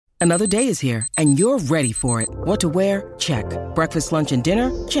Another day is here, and you're ready for it. What to wear? Check. Breakfast, lunch, and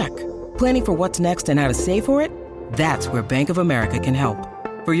dinner? Check. Planning for what's next and how to save for it? That's where Bank of America can help.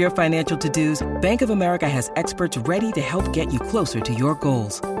 For your financial to-dos, Bank of America has experts ready to help get you closer to your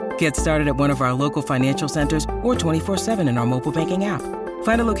goals. Get started at one of our local financial centers or 24/7 in our mobile banking app.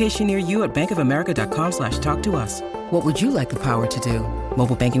 Find a location near you at bankofamerica.com/talktous. What would you like the power to do?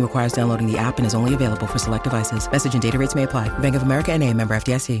 Mobile banking requires downloading the app and is only available for select devices. Message and data rates may apply. Bank of America NA, member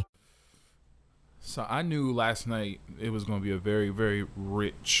FDIC. So I knew last night it was going to be a very, very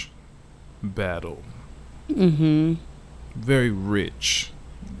rich battle. Mm-hmm. Very rich.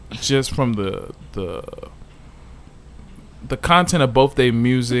 Just from the content of both their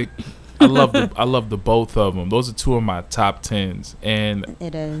music. I love the both of them. Those are two of my top 10s. And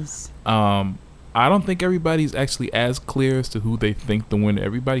it is. I don't think everybody's actually as clear as to who they think the winner.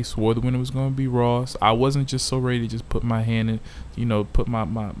 Everybody swore the winner was going to be Ross. I wasn't just so ready to just put my hand in, put my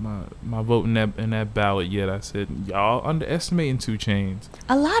vote in that ballot yet. I said, y'all underestimating 2 Chainz.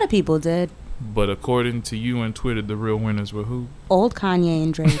 A lot of people did. But according to you on Twitter, the real winners were who? Old Kanye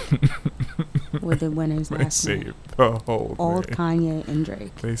and Drake were the winners last night. They saved the whole Old thing. Kanye and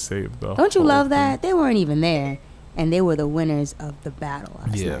Drake. They saved the whole Don't you love thing. that? They weren't even there. And they were the winners of the battle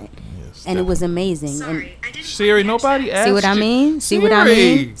last night. Yes, and it was amazing. And Siri, nobody asked. see what I mean? See what I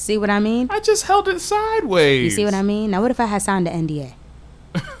mean? See what I mean? I just held it sideways. You see what I mean? Now, what if I had signed the NDA?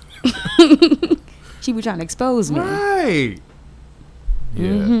 She was trying to expose me. Right. Yeah.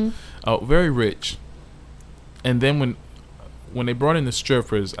 Mm-hmm. Oh, very rich. And then when they brought in the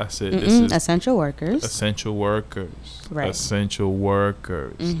strippers, I said, "This is essential workers." Essential workers. Right. Essential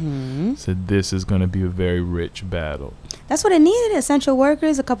workers. Mm-hmm. Said this is going to be a very rich battle. That's what it needed. Essential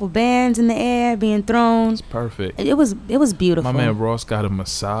workers, a couple bands in the air being thrown. It's perfect. It was beautiful. My man Ross got a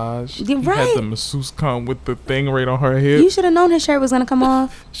massage. You're He right. had the masseuse come with the thing right on her hip. You should have known his shirt was gonna come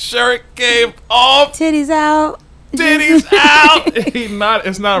off. Shirt came off. Titties out. Titties out.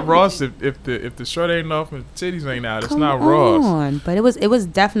 It's not Ross if the shirt ain't off and the titties ain't out. It's not Ross. But it was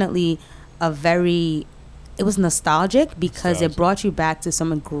definitely it was nostalgic because it brought you back to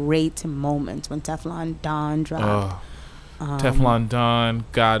some great moments when Teflon Don dropped. Teflon Don,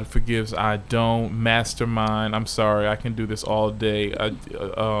 God Forgives I Don't, Mastermind. I'm sorry, I can do this all day.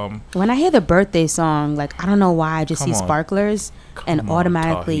 When I hear the birthday song, like I don't know why I just see Come on. Sparklers and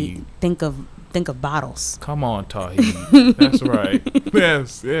automatically Tawheed. think of bottles. Come on, Tawheed. That's right.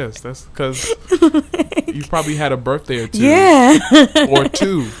 Yes. That's because you probably had a birthday or two. Yeah. Or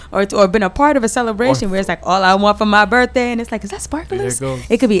two. Or been a part of a celebration where it's like all I want for my birthday, and it's like, is that Sparklers? There it goes.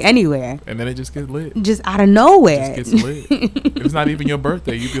 It could be anywhere. And then it just gets lit. Just out of nowhere. It just gets lit. It's not even your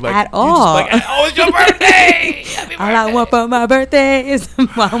birthday. You'd be like, At all. You just like, oh, it's your birthday. Happy All I want for my birthday is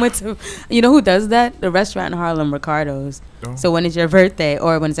I went to, you know who does that? The restaurant in Harlem, Ricardo's. Oh. So when it's your birthday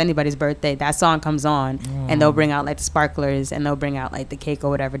or when it's anybody's birthday, that song comes on and they'll bring out like the sparklers and they'll bring out like the cake or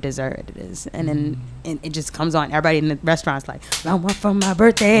whatever dessert it is. And then it just comes on. Everybody in the restaurant's like, I want for my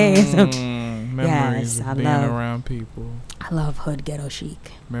birthday. Memories Yes, of I being love- around people. I love hood ghetto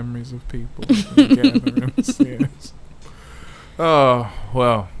chic. Memories of people. Gatherings, yes. Oh,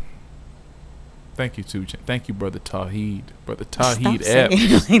 well. Thank you, Thank you, Brother Tawheed. Brother Tawheed Stop saying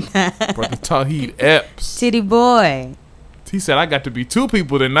Epps. it like that. Brother Tawheed Epps. Titty boy. He said I got to be 2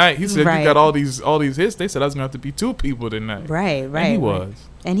 people tonight. He said Right. you got all these hits. They said I was gonna have to be 2 people tonight. Right. And he was.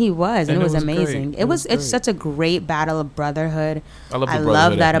 And he was, and it was amazing. great. It's such a great battle of brotherhood. I love the I love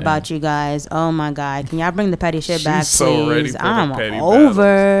brotherhood that at the about end. you guys. Oh my God, can y'all bring the petty shit She's back, so please? ready for the I'm petty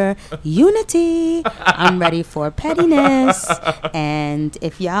over unity. I'm ready for pettiness. And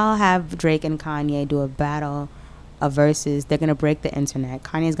if y'all have Drake and Kanye do a battle of verses, they're gonna break the internet.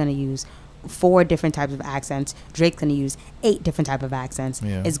 Kanye's gonna use 4 different types of accents. Drake's gonna use 8 different type of accents.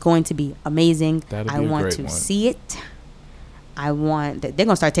 Yeah. It's going to be amazing. That'll I be a want great to one. see it. I want they're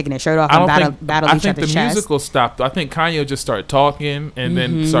gonna start taking their shirt off I and don't battle think each other's the chest. music will stop. I think Kanye will just start talking and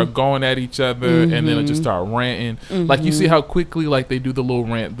then start going at each other and then it'll just start ranting. Like you see how quickly like they do the little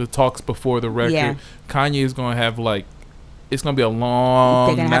rant, the talks before the record. Yeah. Kanye is gonna have like it's gonna be a long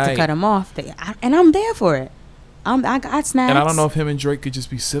They're gonna night. have to cut him off. And I'm there for it. I got snacks. And I don't know if him and Drake could just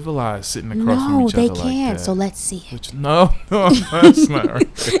be civilized sitting across from No, each they other like can't. that. So let's see it. Which no, that's not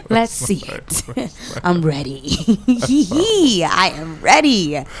right. Let's see it. I'm ready. I am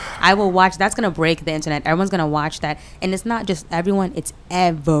ready. I will watch. That's gonna break the internet. Everyone's gonna watch that, and it's not just everyone. It's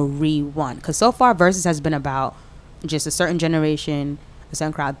everyone. Because so far, Versus has been about just a certain generation, a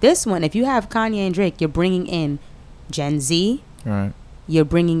certain crowd. This one, if you have Kanye and Drake, you're bringing in Gen Z, Right. you're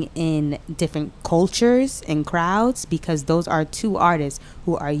bringing in different cultures and crowds, because those are two artists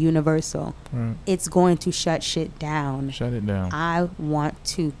who are universal. Right. It's going to shut shit down. Shut it down. I want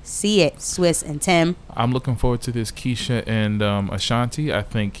to see it. Swiss and Tim. I'm looking forward to this Keisha and Ashanti. I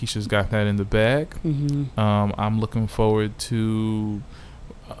think Keisha's got that in the bag. Mm-hmm. I'm looking forward to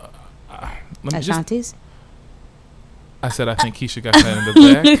Ashanti's? I said I think Keisha got that in the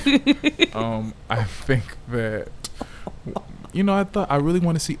bag. I think that, I really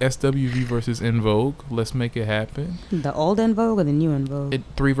want to see SWV versus En Vogue. Let's make it happen. The old En Vogue or the new En Vogue?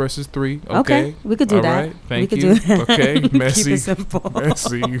 3 versus 3. Okay, we could do All that. Right. Thank we you. Could do that. Okay, Messi. Keep it simple.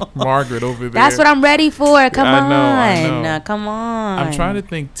 Messi, Margaret over there. That's what I'm ready for. Come on. I know. Come on. I'm trying to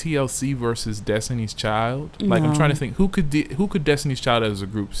think TLC versus Destiny's Child. Like, No. I'm trying to think who could Destiny's Child as a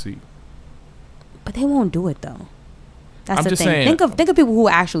group see. But they won't do it though. That's I'm the just thing. saying. Think of people who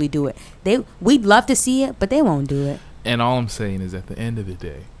actually do it. We'd love to see it, but they won't do it. And all I'm saying is, at the end of the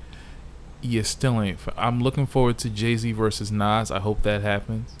day, you still ain't. I'm looking forward to Jay-Z versus Nas. I hope that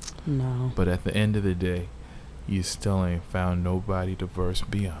happens. No. But at the end of the day, you still ain't found nobody to verse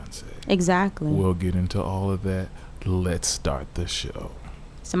Beyonce. Exactly. We'll get into all of that. Let's start the show.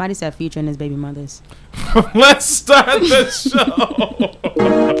 Somebody said Future and his baby mothers. Let's start the show.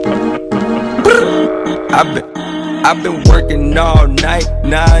 I've been working all night.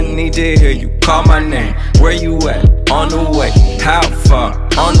 Now I need to hear you call my name. Where you at? On the way. How far?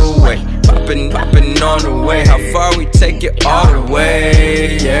 On the way. Poppin' on the way. How far we take it all the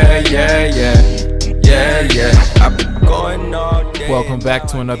way? Yeah. I've been going all day. Welcome back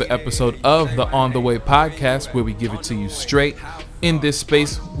to another episode of the On the Way podcast, where we give it to you straight. In this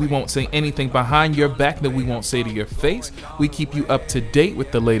space, we won't say anything behind your back that we won't say to your face. We keep you up to date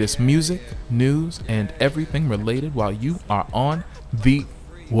with the latest music, news, and everything related while you are on the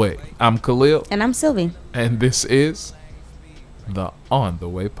way. I'm Khalil. And I'm Sylvie. And this is the On the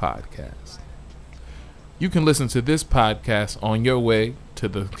Way podcast. You can listen to this podcast on your way to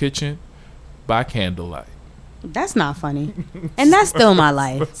the kitchen by candlelight. That's not funny. And that's still my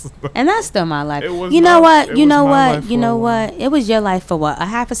life. And that's still my life. Was you know my- what? You was know my what? life You for know a what? It was your life for what? A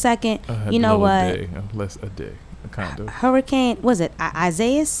half a second? You know what? A day, kind of. Hurricane, was it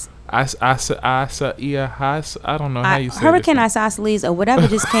Isaias? I don't know how you say Hurricane this. Isosceles or whatever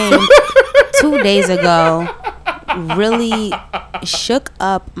just came 2 days ago really shook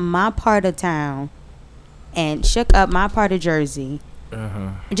up my part of town and shook up my part of Jersey.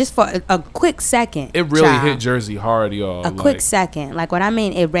 Just for a quick second. It really child. hit Jersey hard, y'all. A quick second. Like what I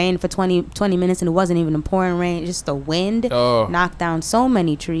mean, it rained for 20 minutes and it wasn't even a pouring rain. Just the wind knocked down so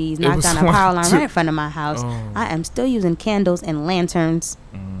many trees, knocked was down a like power line right in front of my house. I am still using candles and lanterns.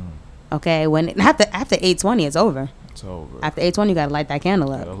 Okay, when after 8:20, it's over. It's over. After 8:20, you gotta light that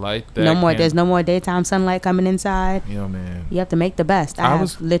candle up. Gotta light that No more. candle. There's no more daytime sunlight coming inside. Yeah, man. You have to make the best. I have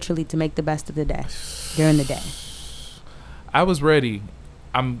was literally to make the best of the day during the day. I was ready.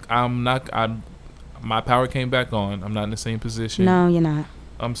 I'm not. My power came back on. I'm not in the same position. No, you're not.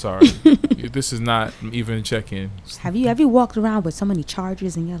 I'm sorry. This is not even a check-in. Have you walked around with so many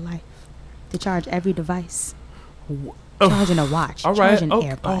chargers in your life to charge every device? Charging a watch, all right. charging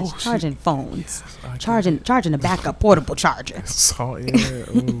AirPods, charging phones, charging a backup portable charger. So, yeah.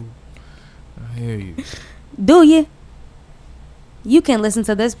 Ooh. I hear you. Do you? You can listen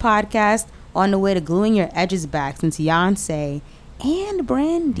to this podcast on the way to gluing your edges back, since Beyonce and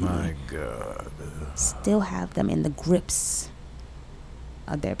Brandy My God. still have them in the grips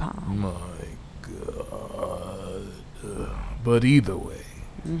of their palm. My God. But either way,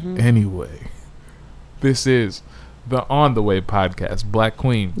 anyway, this is the On the Way podcast. Black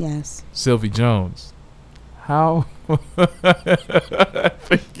Queen, Yes. Sylvie Jones. How? I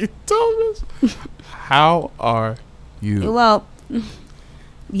think you told us. How are you? Well,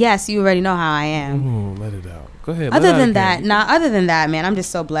 yes, you already know how I am. Ooh, let it out. Go ahead. Other than that, man, I'm just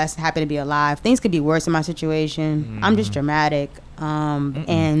so blessed and happy to be alive. Things could be worse in my situation. I'm just dramatic.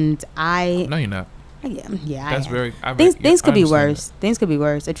 And I... No, you're not. Yeah, That's I am. very... Things could be understand worse. Things could be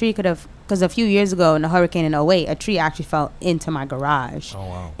worse. A tree could have... Because a few years ago in the hurricane in 2008, a tree actually fell into my garage. that. Oh,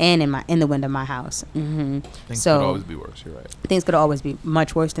 wow. And in the window of my house. Things So could always be worse. You're right. things could always be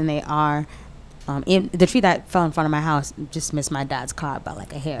much worse than they are. The tree that fell in front of my house just missed my dad's car by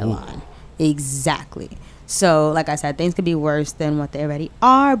like a hairline. Exactly. So, like I said, things could be worse than what they already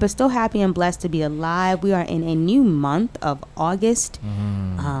are, but still happy and blessed to be alive. We are in a new month of August.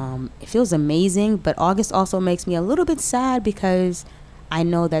 It feels amazing, but August also makes me a little bit sad because I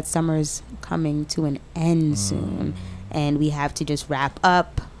know that summer's coming to an end soon, and we have to just wrap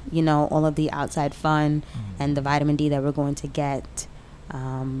up, all of the outside fun and the vitamin D that we're going to get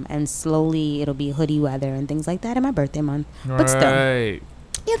And slowly it'll be hoodie weather and things like that in my birthday month. But still, Right.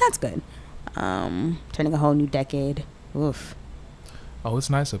 yeah, that's good. Turning a whole new decade. Oof. Oh, it's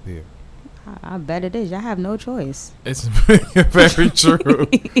nice up here. I bet it is. I have no choice. It's very true.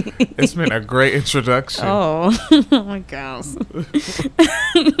 It's been a great introduction. Oh, oh my gosh.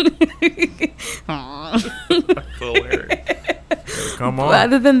 Come on. But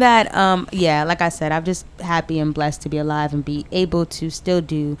other than that, yeah, like I said, I'm just happy and blessed to be alive and be able to still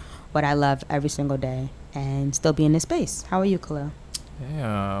do what I love every single day and still be in this space. How are you, Khalil?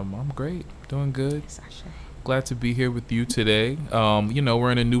 Yeah, I'm great. Doing good. Sasha. Glad to be here with you today.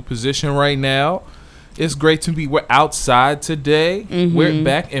 We're in a new position right now. It's great to be. We're outside today. Mm-hmm. We're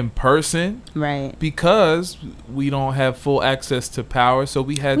back in person Right. because we don't have full access to power, so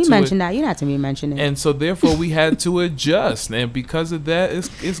we had We to. mentioned that. You don't have to be mentioning it. And so therefore we had to adjust, and because of that,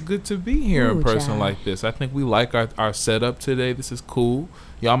 it's good to be here in Ooh, person child. like this. I think we like our setup today. This is cool.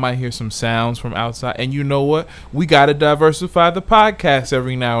 Y'all might hear some sounds from outside, and you know what? We got to diversify the podcast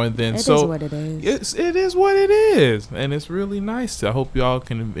every now and then. It so is what it is. it is what it is, and it's really nice. I hope y'all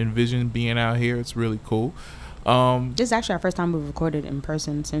can envision being out here. It's really cool. This is actually our first time we've recorded in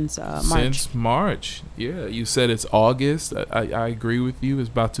person since March. Since March, yeah. You said it's August. I agree with you. It's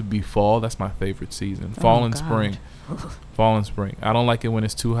about to be fall. That's my favorite season. Fall and God. spring. Fall and spring. I don't like it when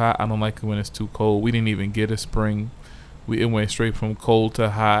it's too hot. I don't like it when it's too cold. We didn't even get a spring. It went straight from cold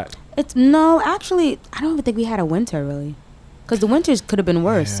to hot. Actually, I don't even think we had a winter really, because the winters could have been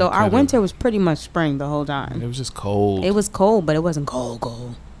worse. Yeah, so our could've. winter was pretty much spring the whole It time. was just cold. It was cold, but it wasn't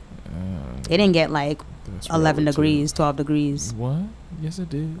cold. It didn't get like That's 11 relative. degrees, 12 degrees. What? Yes, it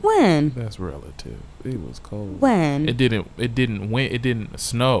did. When? That's relative. It was cold. When? It didn't It didn't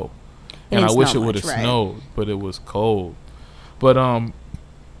snow. It And I didn't wish it snow would have much, right. snowed, but it was cold. But other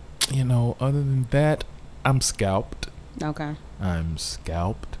than that, I'm scalped. Okay. I'm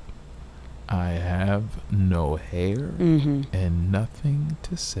scalped. I have no hair Mm-hmm. and nothing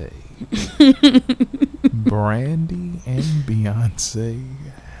to say. Brandy and Beyonce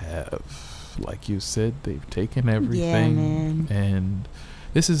have, like you said, they've taken everything. man. And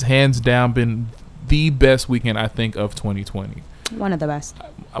this has hands down been the best weekend, I think, of 2020. One of the best.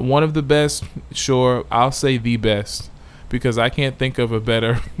 One of the best, sure. I'll say the best, because I can't think of a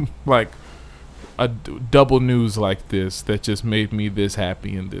better, like, a double news like this that just made me this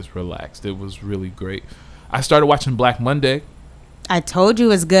happy and this relaxed. It was really great. I started watching Black Monday. I told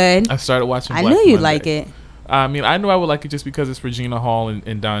you it's good. I started watching I Black knew you'd Monday. like it. I mean, I knew I would like it just because it's Regina Hall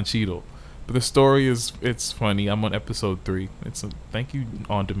and Don Cheadle. But the story it's funny. I'm on episode 3. It's a thank you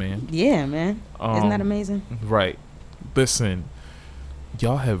on demand. Yeah, man. Isn't that amazing? Right. Listen,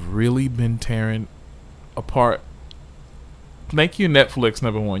 y'all have really been tearing apart. Thank you, Netflix,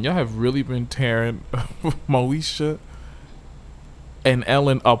 number one. Y'all have really been tearing Moesha and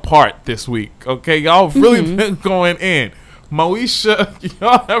Ellen apart this week. Okay, y'all have really been going in. Moesha,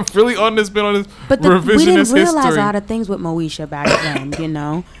 y'all have really been on this But revisionist we didn't realize history. a lot of things with Moesha back then, you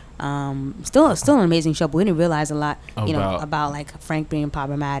know. Still an amazing show, but we didn't realize a lot, about like Frank being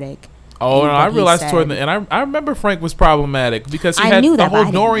problematic. Oh, and no, what I he realized said. toward the end. I remember Frank was problematic because he I had knew the that, whole but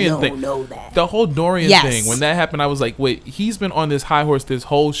I Dorian didn't thing. know that. The whole Dorian Yes. thing. When that happened, I was like, wait, he's been on this high horse this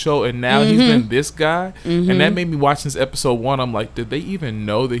whole show, and now he's been this guy? And that made me watch this episode 1. I'm like, did they even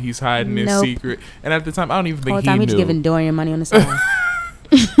know that he's hiding this Nope. secret? And at the time, I don't even All think the time he he's knew. giving Dorian money on the side.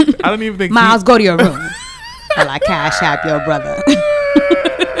 I don't even think Miles, go to your room. While I cash app your brother.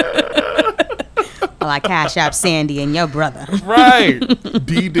 While I cash app Sandy and your brother. Right.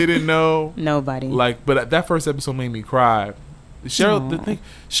 D didn't know. Nobody. But that first episode made me cry.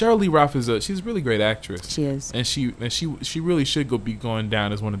 Cheryl Lee Ralph she's a really great actress. She is. And she really should be going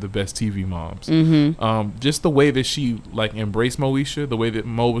down as one of the best TV moms. Mm-hmm. Just the way that she like embraced Moesha, the way that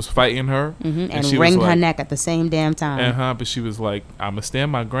Mo was fighting her, And she wringed was her like, neck at the same damn time. but she was like, "I'm gonna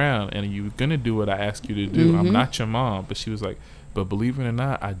stand my ground, and you're gonna do what I ask you to do. I'm not your mom." But she was like, "But believe it or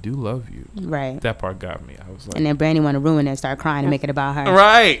not, I do love you." Right. That part got me. I was like, And then Brandy wanted to ruin it and start crying and make it about her.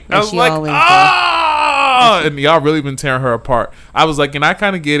 right. I Like was she like, always and y'all really been tearing her apart. I was like, and I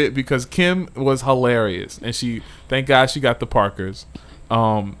kind of get it because Kim was hilarious, and thank God she got the Parkers.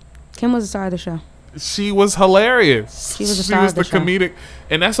 Kim was the star of the show. She was hilarious. She was the star of the show. comedic,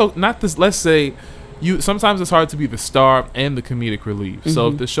 and that's not this. Let's say sometimes it's hard to be the star and the comedic relief. So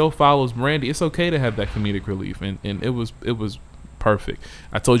if the show follows Brandy, it's okay to have that comedic relief, and it was perfect.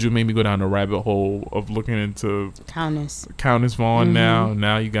 I told you it made me go down the rabbit hole of looking into Countess. Countess Vaughn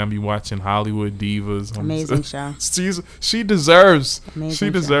now you gotta be watching Hollywood Divas. Amazing show. She deserves. Amazing She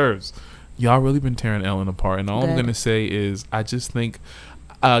show. deserves. Y'all really been tearing Ellen apart, and all I'm Good. gonna say is I just think,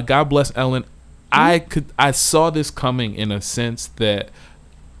 God bless Ellen. I saw this coming in a sense that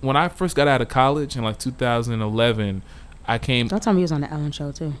when I first got out of college in like 2011, I came. Don't tell me he was on the Ellen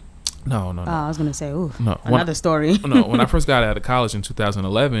Show too. No. Oh, I was gonna say, ooh, no. another story. No, when I first got out of college in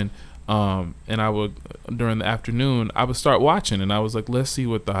 2011, and I would during the afternoon I would start watching, and I was like, let's see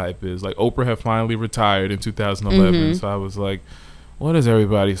what the hype is. Like Oprah had finally retired in 2011, so I was like, what is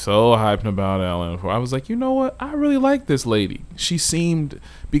everybody so hyped about Ellen for? I was like, you know what? I really like this lady. She seemed,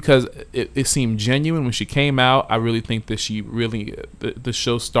 because it seemed genuine when she came out. I really think that she really, the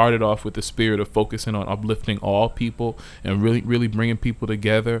show started off with the spirit of focusing on uplifting all people and really bringing people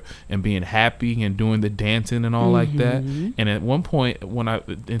together and being happy and doing the dancing and all like that. And at one point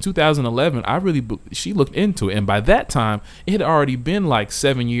in 2011, she looked into it. And by that time, it had already been like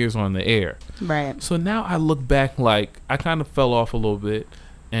 7 years on the air. Right. So now I look back, like I kind of fell off a little bit,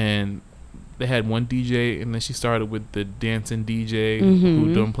 and they had one DJ, and then she started with the dancing DJ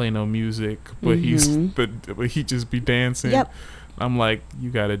who don't play no music, but but he just be dancing. Yep. I'm like, you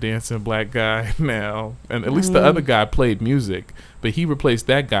got a dancing black guy now, and at least the other guy played music, but he replaced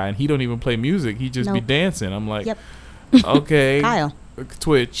that guy, and he don't even play music. He just be dancing. I'm like, okay, Kyle.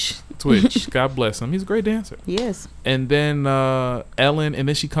 Twitch. God bless him. He's a great dancer. He is. And then Ellen, and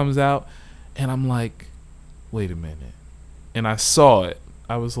then she comes out, and I'm like, wait a minute. And I saw it.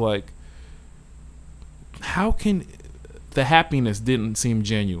 I was like, how can the happiness didn't seem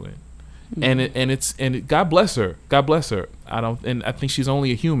genuine? And God bless her. God bless her. I think she's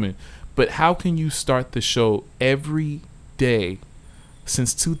only a human. But how can you start the show every day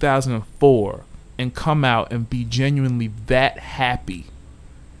since 2004 and come out and be genuinely that happy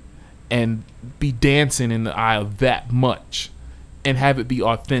and be dancing in the aisle that much and have it be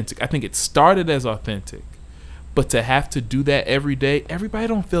authentic? I think it started as authentic, but to have to do that every day, everybody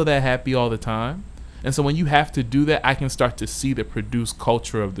don't feel that happy all the time. And so when you have to do that, I can start to see the produced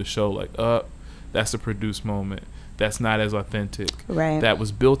culture of the show. Like, that's a produced moment. That's not as authentic. Right. That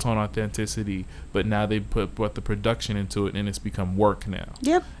was built on authenticity, but now they brought the production into it, and it's become work now.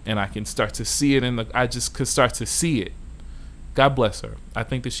 Yep. And I can start to see it, and I just could start to see it. God bless her. I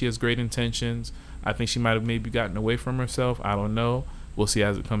think that she has great intentions. I think she might have maybe gotten away from herself. I don't know. We'll see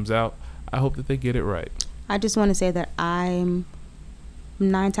as it comes out. I hope that they get it right. I just want to say that I'm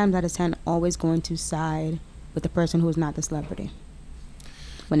 9 times out of 10 always going to side with the person who is not the celebrity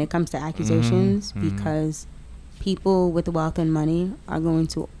when it comes to accusations, because people with wealth and money are going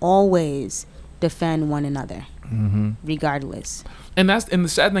to always defend one another, regardless. And the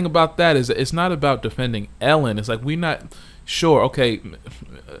sad thing about that is that it's not about defending Ellen. It's like, we're not sure. Okay,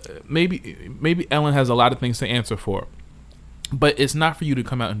 maybe Ellen has a lot of things to answer for, but it's not for you to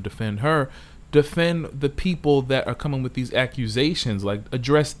come out and defend her. Defend the people that are coming with these accusations. Like,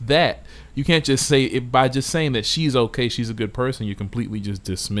 address that. You can't just say it by just saying that she's okay, she's a good person. You're completely just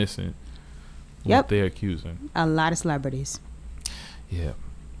dismissing what they're accusing. A lot of celebrities. Yeah.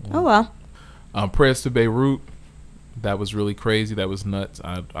 Oh well. Prayers to Beirut. That was really crazy. That was nuts.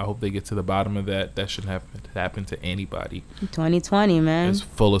 I hope they get to the bottom of that. That shouldn't happen to anybody. 2020, man. It's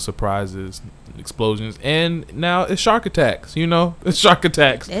full of surprises, explosions, and now it's shark attacks. It's shark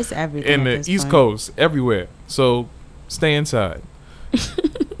attacks. It's everything in the East Coast, everywhere. So stay inside.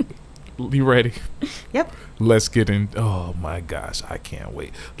 You ready? Yep. Let's get in. Oh my gosh, I can't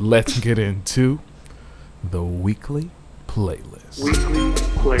wait. Let's get into the weekly playlist.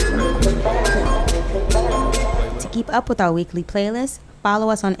 To keep up with our weekly playlist, follow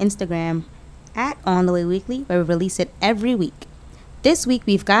us on Instagram at OnTheWayWeekly, where we release it every week. This week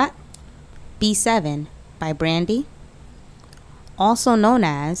we've got B7 by Brandy, also known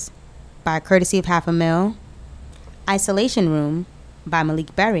as by Courtesy of Half a Mil, Isolation Room by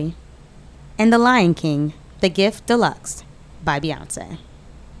Malik Berry, and The Lion King, The Gift Deluxe by Beyonce.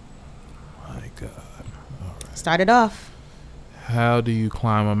 My God. All right. Start it off. How do you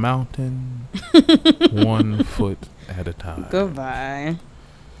climb a mountain? 1 foot at a time. Goodbye.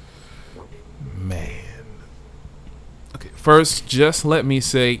 Man. Okay, first, just let me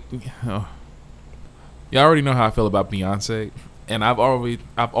say, y'all already know how I feel about Beyonce, and I've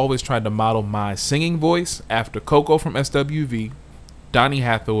always tried to model my singing voice after Coco from SWV, Donny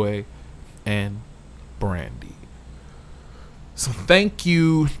Hathaway, and Brandy. So thank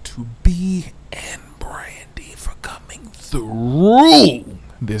you to B and Brandy for coming through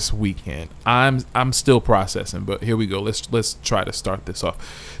this weekend. I'm still processing, but here we go. Let's try to start this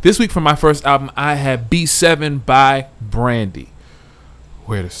off. This week for my first album, I have B7 by Brandy.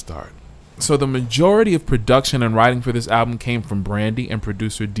 Where to start? So the majority of production and writing for this album came from Brandy and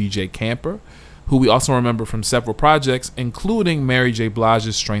producer DJ Camper, who we also remember from several projects, including Mary J.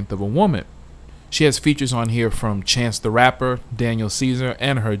 Blige's Strength of a Woman. She has features on here from Chance the Rapper, Daniel Caesar,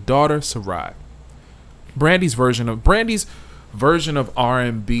 and her daughter, Sarai. Brandy's version of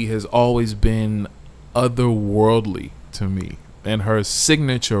R&B has always been otherworldly to me, and her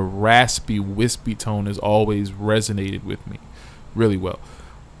signature raspy, wispy tone has always resonated with me really well.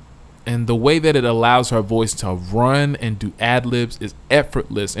 And the way that it allows her voice to run and do ad-libs is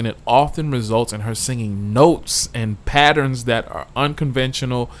effortless, and it often results in her singing notes and patterns that are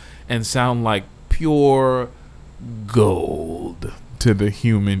unconventional and sound like pure gold to the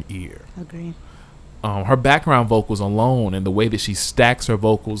human ear. Agree. Her background vocals alone and the way that she stacks her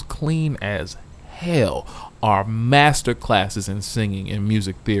vocals clean as hell are master classes in singing and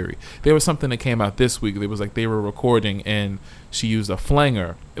music theory. There was something that came out this week. It was like they were recording and she used a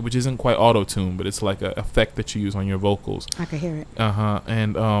flanger, which isn't quite auto-tune, but it's like an effect that you use on your vocals. I could hear it.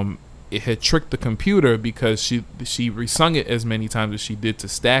 And it had tricked the computer because she resung it as many times as she did to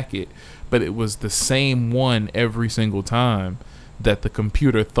stack it, but it was the same one every single time, that the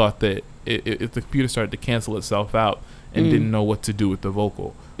computer thought that if the computer started to cancel itself out and didn't know what to do with the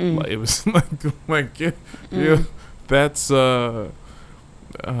vocal. Like, it was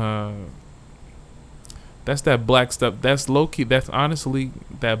that's that black stuff. That's low key. That's honestly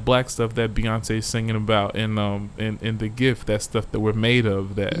that black stuff that Beyonce's singing about in The Gift. That stuff that we're made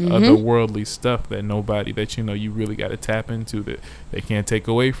of. That otherworldly stuff that nobody, that you really got to tap into, that they can't take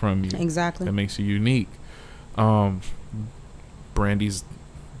away from you. Exactly. That makes you unique. Brandy's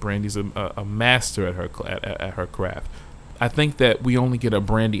a master at her craft. I think that we only get a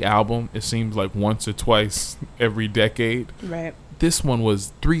Brandy album, it seems like, once or twice every decade. Right. This one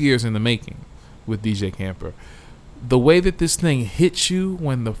was 3 years in the making with DJ Camper. The way that this thing hits you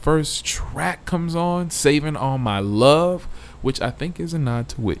when the first track comes on, Saving All My Love, which I think is a nod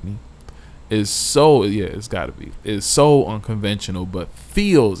to Whitney, is so, it's gotta be, is so unconventional, but it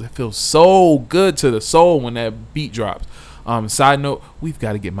feels so good to the soul when that beat drops. Side note, we've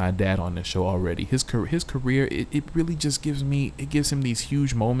got to get my dad on this show already. His career, it really just gives him these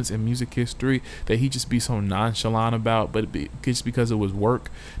huge moments in music history that he just be so nonchalant about, but just because it was work.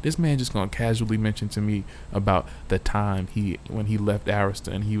 This man just gonna casually mention to me about the time when he left Arista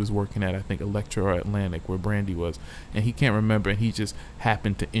and he was working at, I think, Electra or Atlantic, where Brandy was, and he can't remember, and he just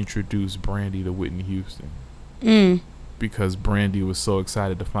happened to introduce Brandy to Whitney Houston because Brandy was so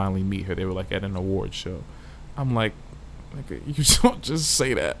excited to finally meet her. They were like at an award show. I'm like, you don't just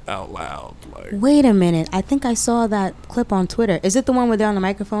say that out loud. Like, wait a minute. I think I saw that clip on Twitter. Is it the one where they're on the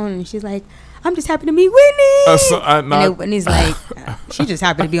microphone and she's like, "I'm just happy to meet Whitney," and Whitney's like, "She just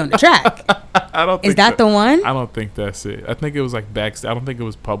happened to be on the track." I don't. Is that the one? I don't think that's it. I think it was like backstage. I don't think it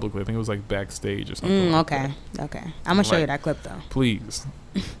was publicly. I think it was like backstage or something. Okay. Okay. I'm gonna show you that clip though. Please.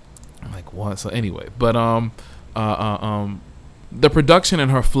 Like what? So anyway, but the production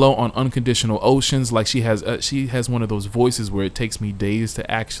and her flow on Unconditional Oceans, like she has one of those voices where it takes me days to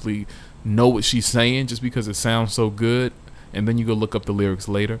actually know what she's saying just because it sounds so good, and then you go look up the lyrics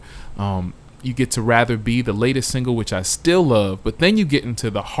later. You get to Rather Be, the latest single, which I still love, but then you get into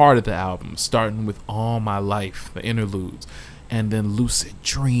the heart of the album, starting with All My Life, the interludes, and then Lucid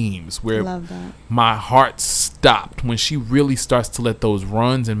Dreams, where my heart stopped when she really starts to let those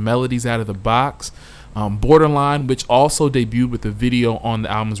runs and melodies out of the box. Borderline, which also debuted with a video on the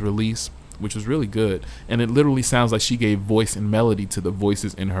album's release, which was really good, and it literally sounds like she gave voice and melody to the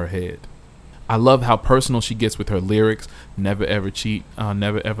voices in her head. I love how personal she gets with her lyrics. Never ever cheat,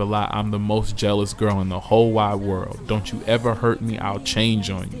 never ever lie. I'm the most jealous girl in the whole wide world. Don't you ever hurt me, I'll change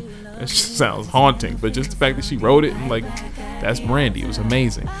on you. That just sounds haunting, but just the fact that she wrote it, I'm like, that's Brandy. It was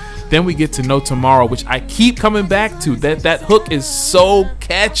amazing. Then we get to No Tomorrow, which I keep coming back to. That hook is so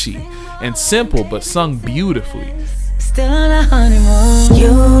catchy and simple, but sung beautifully. Still on a honeymoon.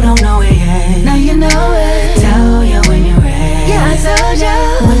 You don't know it yet. Now you know it. Tell you when you're ready. Yeah, I told you.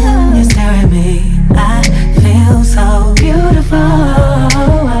 When you stare at me, I feel so beautiful.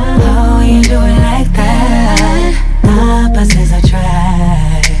 Oh, you do it like that. Opposites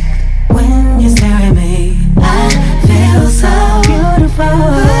attract. When you stare at me, I feel so beautiful.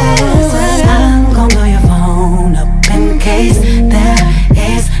 I'm gonna blow your phone up in case there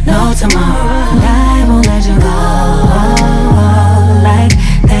is no tomorrow. I won't let you go like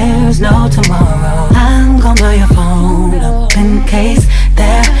there's no tomorrow. I'm gonna blow your phone up in case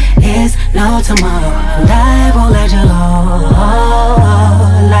there is no tomorrow. I won't let you go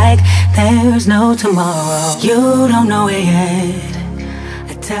like there's no tomorrow. You don't know it yet.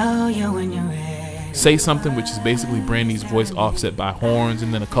 I tell you when you're ready. Say Something, which is basically Brandy's voice offset by horns,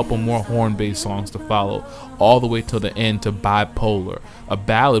 and then a couple more horn-based songs to follow, all the way till the end to Bipolar, a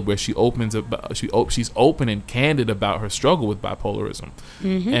ballad where she's open and candid about her struggle with bipolarism.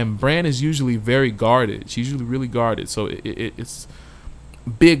 And Brand is usually very guarded. She's usually really guarded. So it's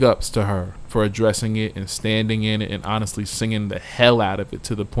big ups to her for addressing it and standing in it and honestly singing the hell out of it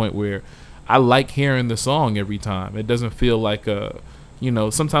to the point where I like hearing the song every time. It doesn't feel like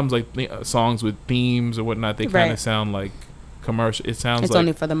sometimes like songs with themes or whatnot, they kind of sound like commercial. It sounds it's like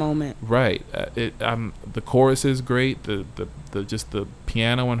only for the moment. Right. The chorus is great. The just the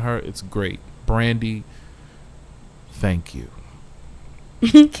piano in her, it's great. Brandy, thank you.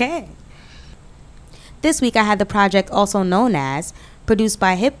 Okay. This week I had the project also known as, produced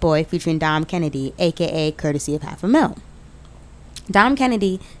by Hit Boy featuring Dom Kennedy, aka Courtesy of Half a Mil. Dom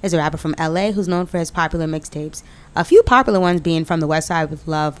Kennedy is a rapper from LA who's known for his popular mixtapes. A few popular ones being From the West Side with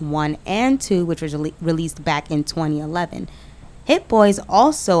Love 1 and 2, which was released back in 2011. Hit Boy is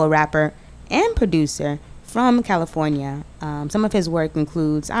also a rapper and producer from California. Some of his work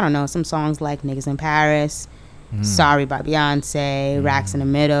includes, some songs like Niggas in Paris, Sorry by Beyonce, Racks in the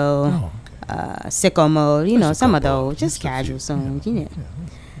Middle, Sicko Mode, some of those, just casual songs.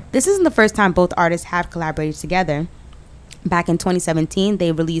 This isn't the first time both artists have collaborated together. Back in 2017,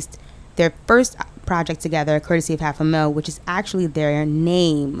 they released their first project together, Courtesy of Half a Mil, which is actually their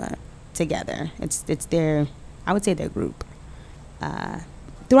name together. It's their, I would say, their group.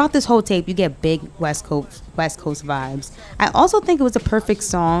 Throughout this whole tape, you get big West Coast vibes. I also think it was a perfect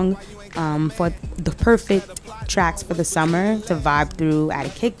song for the perfect tracks for the summer to vibe through at a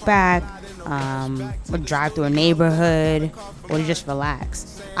kickback, or drive through a neighborhood, or to just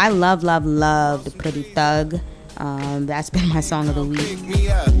relax. I love the Pretty Thug. That's been my song of the week.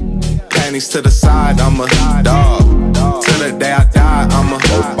 Panties to the side, I'm a dog. Till the day I die, I'm a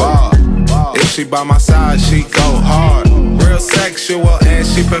ball. If she by my side, she go hard. Real sexual and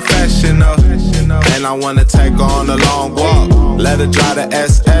she professional. And I wanna take her on a long walk. Let her drive the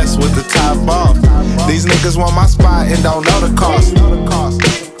SS with the top off. These niggas want my spot and don't know the cost.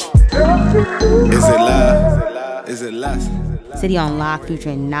 Is it love? Is it lust? City on Lock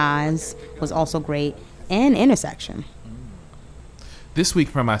featuring Nas was also great. And Intersection. This week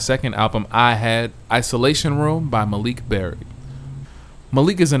for my second album, I had Isolation Room by Malik Berry.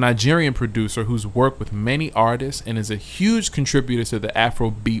 Malik is a Nigerian producer who's worked with many artists and is a huge contributor to the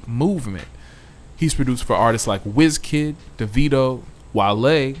Afrobeat movement. He's produced for artists like Wizkid, Davido,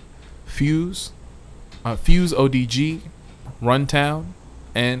 Wale, Fuse ODG, Runtown,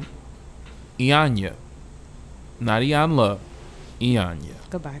 and Ianya. Not Iyanla, Ianya.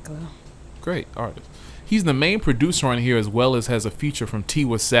 Goodbye, Chloe. Great artist. He's the main producer on here, as well as has a feature from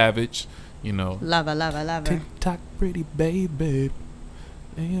Tiwa Savage, Lover. TikTok pretty baby.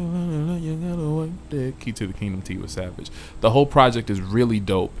 You gotta work there. Key to the Kingdom, Tiwa Savage. The whole project is really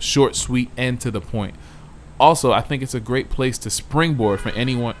dope, short, sweet, and to the point. Also, I think it's a great place to springboard for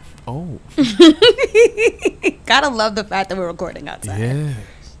anyone. Oh. Gotta love the fact that we're recording outside. Yeah.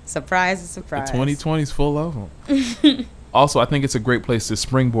 Surprise. The 2020 is full of them. Also, I think it's a great place to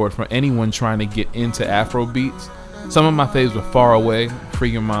springboard for anyone trying to get into Afro beats. Some of my faves were Far Away, Free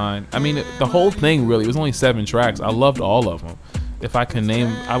Your Mind. I mean, the whole thing really, it was only 7 tracks. I loved all of them. If I could name,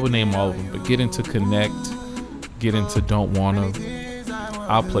 I would name all of them. But get into Connect, get into Don't Wanna.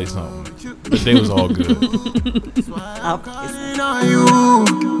 I'll play something. But they was all good. I'll play something.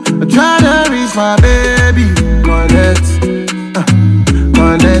 I try to reach my baby.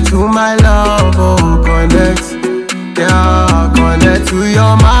 Connect to my love, oh, connect. Yeah, connect to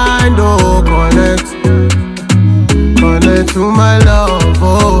your mind, oh, connect to my love,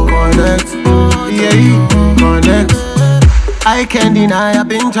 oh, connect. Yeah, connect. I can't deny I've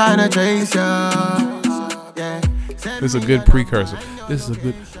been trying to trace ya. Yeah. This is a good precursor. This is a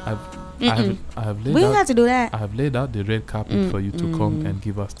good. I have laid we don't out, have to do that. I have laid out the red carpet for you to come and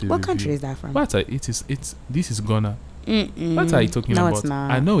give us the What review. country is that from? What this is Ghana. What are you talking no, about? It's not.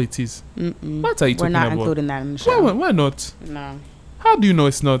 I know it is. What are you We're talking not about? including that in the show. Why not? No. How do you know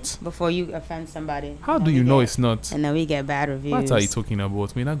it's not? Before you offend somebody. How do you know it's not? And then we get bad reviews. What are you talking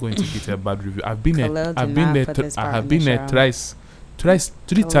about? We're not going to get a bad review. I've been Khalil, there. I've do been not there. put this I part have in been the there show.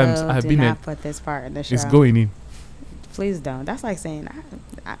 three times. I have been do there. not put this part in the show. It's going in. Please don't. That's like saying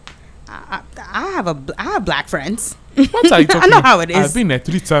I have black friends. What are you talking? I know how it is. I've been there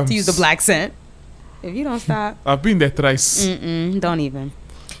 3 times. To use the black scent. If you don't stop. I've been there thrice. Don't even.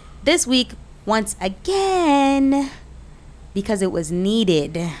 This week, once again, because it was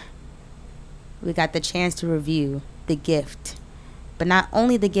needed, we got the chance to review The Gift. But not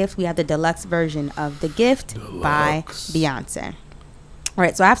only The Gift, we have the deluxe version of The Gift by Beyonce. All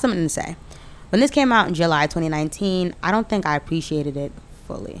right, so I have something to say. When this came out in July 2019, I don't think I appreciated it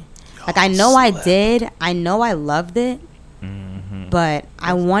fully. Like, I know I did. I know I loved it. but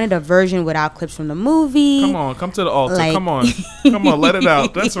I wanted a version without clips from the movie. Come on, come to the altar. Like- Come on, let it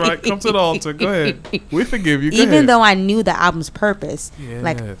out. That's right. Come to the altar. Go ahead. We forgive you. Go Even ahead. though I knew the album's purpose,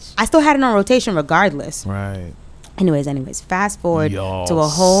 like Yes. I still had it on rotation regardless. Right. Anyways, fast forward Y'all to a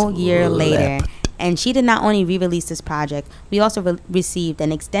whole year slept. later, and she did not only re-release this project, we also received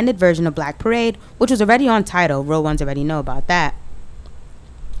an extended version of Black Parade, which was already on Tidal. Real ones already know about that.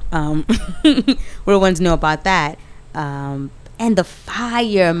 Real ones know about that. And the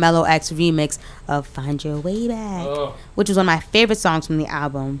fire Mellow X remix of Find Your Way Back, which was one of my favorite songs from the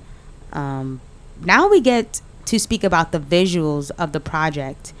album. Now we get to speak about the visuals of the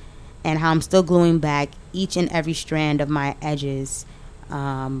project and how I'm still gluing back each and every strand of my edges,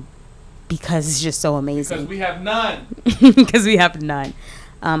 because it's just so amazing. Because we have none. Because we have none.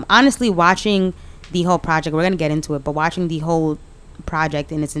 Honestly, watching the whole project, we're going to get into it, but watching the whole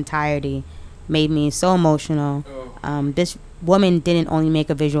project in its entirety made me so emotional. This woman didn't only make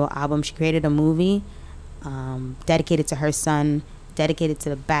a visual album, she created a movie dedicated to her son, dedicated to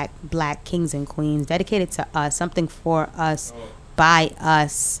the black kings and queens, dedicated to us, something for us, by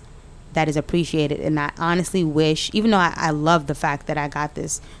us, that is appreciated. And I honestly wish, even though I love the fact that I got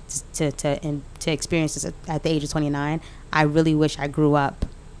this to experience this at the age of 29, I really wish I grew up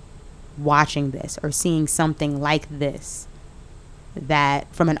watching this or seeing something like this, that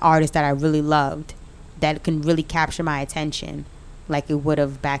from an artist that I really loved, that can really capture my attention like it would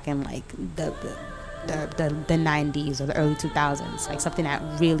have back in like the 90s or the early 2000s, like something that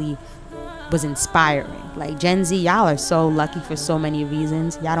really was inspiring. Like Gen Z, y'all are so lucky for so many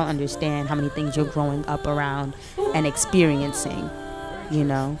reasons. Y'all don't understand how many things you're growing up around and experiencing, you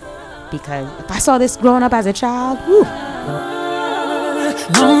know, because if I saw this growing up as a child, whew.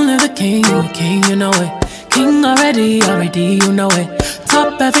 Long live the king, you know it. King already, you know it.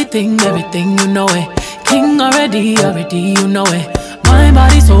 Top everything, you know it. King already, you know it. My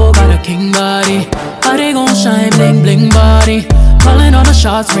body so got a king body. Body gon' shine, bling bling body. Calling all the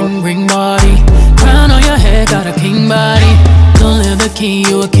shots, ring ring body. Crown on your head, got a king body. Don't live the king,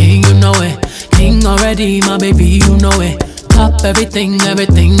 you a king, you know it. King already, my baby, you know it. Top everything,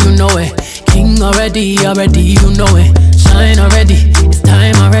 you know it. King already, you know it. Shine already, it's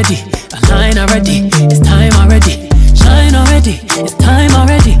time already. Align already, it's time already. Shine already, it's time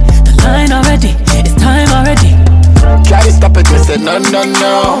already. The line already, it's time already. Try to stop it, me say no, no,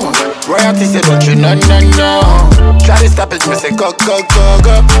 no. Royalty say don't you, no, no, no. Try to stop it, me say go, go, go,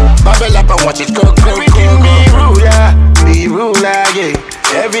 go. Bubble up and watch it go, go, go, go. Be ruler, yeah.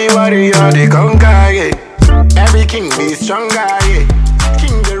 Everybody on the conquer, yeah. Every king be stronger, yeah.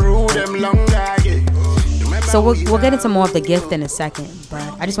 King the rule them longer, yeah. So we'll get into more of the gift in a second, but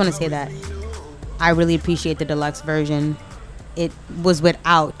I just want to say that I really appreciate the deluxe version. It was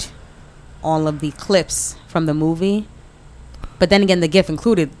without all of the clips from the movie, but then again the gift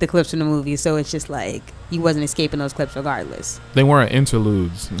included the clips from the movie, so it's just like you wasn't escaping those clips regardless. They weren't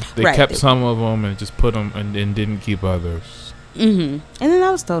interludes. They Right. kept some of them and just put them and didn't keep others. And then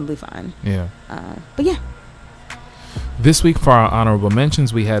that was totally fine. Yeah. But yeah, This week for our honorable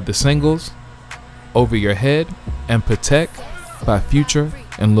mentions, we had the singles Over Your Head and Protect by Future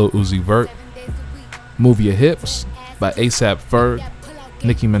and Lil Uzi Vert, Move Your Hips by ASAP Ferg,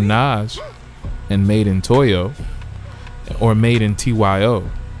 Nicki Minaj, and Made in Toyo, or Made in TYO.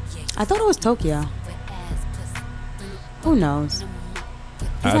 I thought it was Tokyo. Who knows?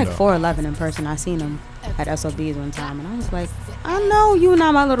 He's I like know. 4'11" in person. I seen him at SOBs one time, and I was like, I know you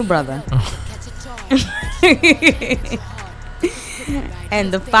not my little brother.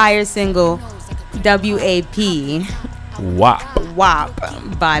 And the fire single WAP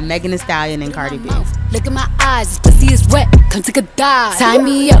WAP by Megan Thee Stallion and Cardi B. Look at my eyes, this pussy is wet, come take a dive. Tie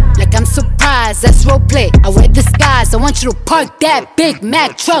me up like I'm surprised, that's roleplay. I wear disguise, I want you to park that Big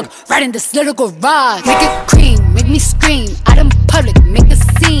Mac truck right in this little garage. Make it cream, make me scream, out in public, make a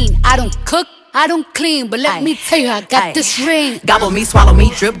scene. I don't cook, I don't clean, but let me tell you, I got this ring. Gobble me, swallow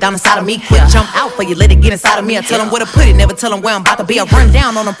me, drip down inside of me. Quick jump out for you, let it get inside of me. I tell them where to put it, never tell them where I'm about to be. I run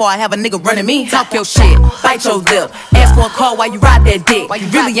down on them before I have a nigga running me. Talk your shit, bite your lip. Ask for a call while you ride that dick. You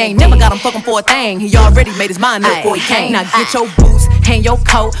really ain't never got him fucking for a thing. He already made his mind up before he came. Now get your boots, hang your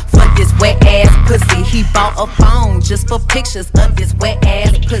coat for this wet ass pussy. He bought a phone just for pictures of this wet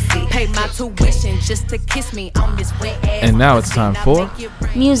ass pussy. Pay my tuition just to kiss me on this wet ass. And now it's time for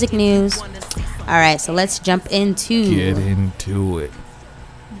music news. All right, so let's jump into Get Into It.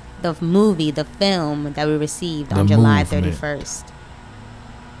 the movie, the film that we received on The July movement. 31st.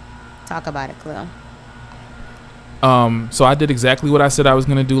 Talk about it, Cleo. So I did exactly what I said I was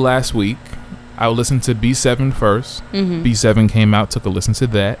going to do last week. I listened to B7 first. Mm-hmm. B7 came out, took a listen to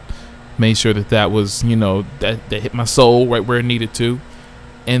that. Made sure that was, that hit my soul right where it needed to.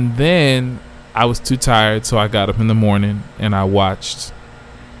 And then I was too tired, so I got up in the morning and I watched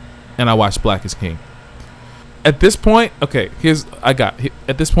Black is King. At this point,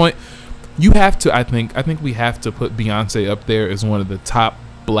 at this point, you have to, I think we have to put Beyonce up there as one of the top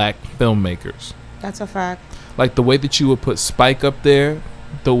black filmmakers. That's a fact. Like the way that you would put Spike up there,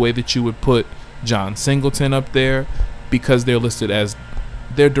 the way that you would put John Singleton up there, because they're listed as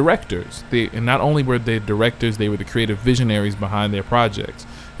their directors. And not only were they directors, they were the creative visionaries behind their projects,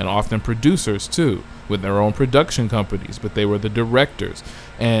 and often producers too, with their own production companies, but they were the directors.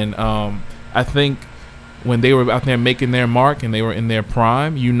 And I think when they were out there making their mark and they were in their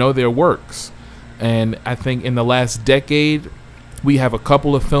prime, their works. And I think in the last decade, we have a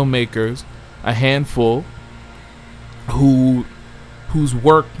couple of filmmakers, a handful, whose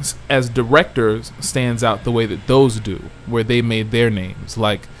work as directors stands out the way that those do, where they made their names.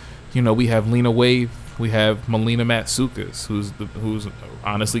 Like, we have Lena Waithe, we have Melina Matsoukas, who's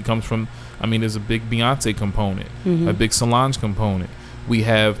honestly comes from, there's a big Beyonce component, a big Solange component. We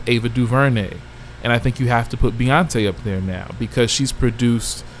have Ava DuVernay, and I think you have to put Beyonce up there now because she's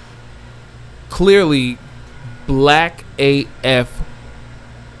produced clearly black AF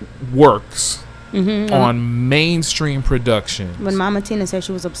works on mainstream production. When Mama Tina said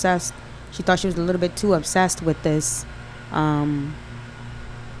she was obsessed, she thought she was a little bit too obsessed with this.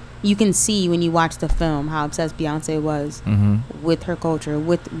 You can see when you watch the film how obsessed Beyonce was with her culture,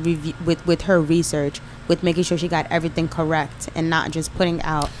 with her research, with making sure she got everything correct and not just putting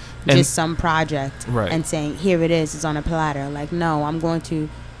out just some project and saying, here it is, it's on a platter. Like, no, I'm going to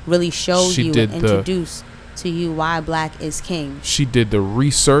really show you and introduce to you why Black is King. She did the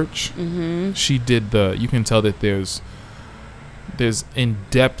research. She did you can tell that there's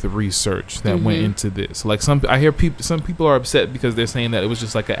in-depth research that went into this. Like some people are upset because they're saying that it was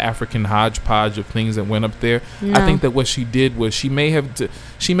just like an African hodgepodge of things that went up there. No. I think that what she did was she may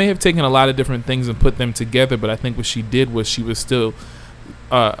have taken a lot of different things and put them together, but I think what she did was she was still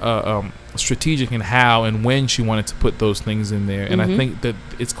strategic in how and when she wanted to put those things in there. And I think that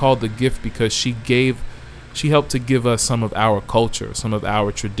it's called The Gift because she helped to give us some of our culture, some of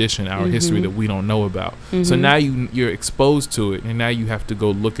our tradition, our history that we don't know about. So now you're exposed to it, and now you have to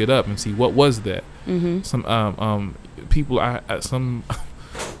go look it up and see what was that. Some people, I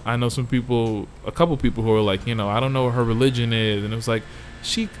know some people, a couple people who are like, I don't know what her religion is, and it was like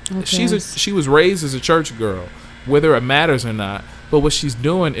she was raised as a church girl, whether it matters or not. But what she's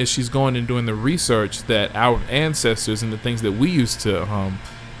doing is she's going and doing the research that our ancestors and the things that we used to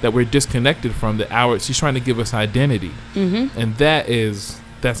that we're disconnected from, she's trying to give us identity. And that's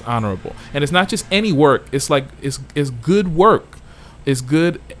honorable. And it's not just any work, it's like it's good work. It's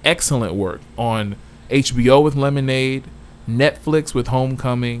good, excellent work on HBO with Lemonade, Netflix with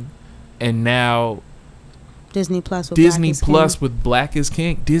Homecoming, and now Disney Plus with Black is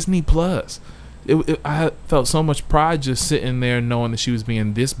King. Disney Plus. I felt so much pride just sitting there knowing that she was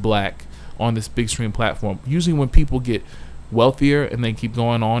being this black on this big screen platform. Usually when people get wealthier and they keep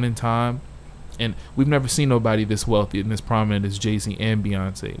going on in time, and we've never seen nobody this wealthy and this prominent as Jay-Z and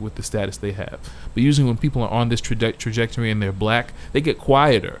Beyonce with the status they have. But usually when people are on this trajectory and they're black, they get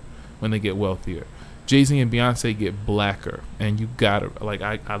quieter when they get wealthier. Jay-Z and Beyonce get blacker, and you gotta, like,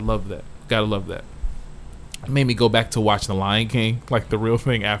 I love that. Gotta love that. It made me go back to watch The Lion King, like the real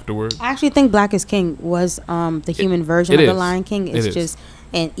thing afterwards. I actually think Black is King was the human version of The Lion King. It's just,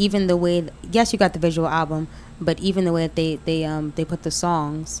 and even the way, yes, you got the visual album, but even the way that they put the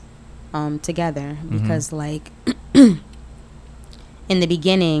songs together, because like in the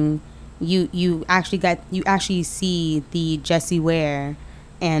beginning, you actually see the Jessie Ware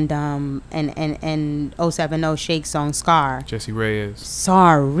and 070 Shake song Scar. Jessie Reyez.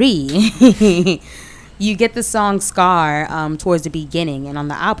 Sorry. You get the song Scar towards the beginning, and on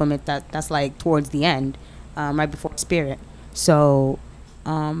the album that's like towards the end, right before Spirit. So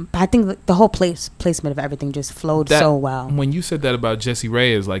but I think the whole placement of everything just flowed so well. When you said that about Jessie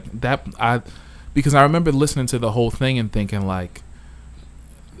Reyez, like that, because I remember listening to the whole thing and thinking like,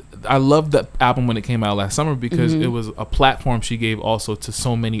 I loved that album when it came out last summer because it was a platform she gave also to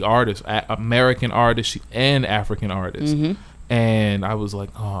so many artists, American artists and African artists. And I was like,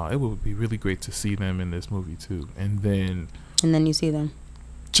 oh, it would be really great to see them in this movie too. And then you see them.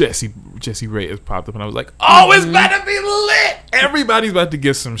 Jessie Reyez popped up, and I was like, oh, it's about to be lit. Everybody's about to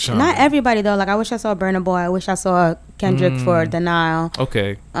get some shine. Not everybody though. Like I wish I saw Burna Boy. I wish I saw Kendrick for the Nile.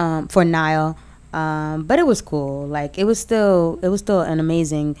 Okay. For Nile. But it was cool. Like it was still an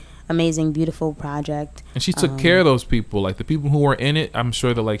amazing amazing, beautiful project. And she took care of those people, like the people who were in it. I'm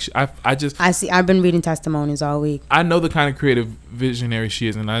sure that like I've been reading testimonies all week. I know the kind of creative visionary she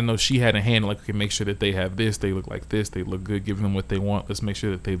is, and I know she had a hand like, okay, make sure that they have this, they look like this, they look good, give them what they want. Let's make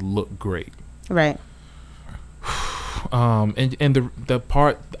sure that they look great. Right. And the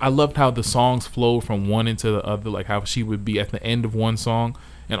part, I loved how the songs flowed from one into the other, like how she would be at the end of one song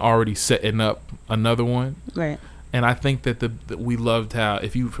and already setting up another one. Right. And I think that we loved how,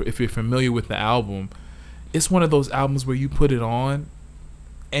 if you're familiar with the album, it's one of those albums where you put it on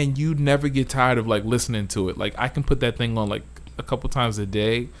and you never get tired of like listening to it. Like I can put that thing on like a couple times a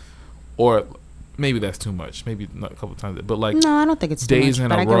day, or maybe that's too much. Maybe not a couple times, but like no, I don't think it's too days much, in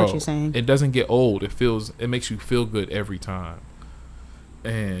but a I get row. what you're saying. It doesn't get old. It makes you feel good every time.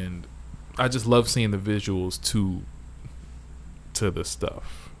 And I just love seeing the visuals to the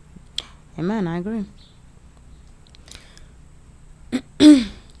stuff. Amen. I agree.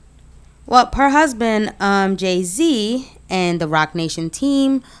 Well, her husband, Jay-Z, and the Roc Nation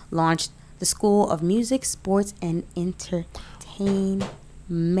team launched the School of Music, Sports, and Entertainment.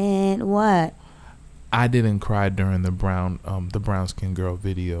 What? I didn't cry during the brown skin girl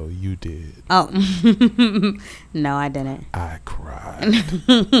video. You did. Oh, no, I didn't. I cried.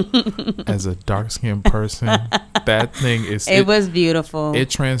 As a dark skinned person, that thing is. It was beautiful. It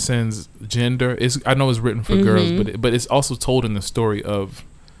transcends gender. I know it's written for girls, but it's also told in the story of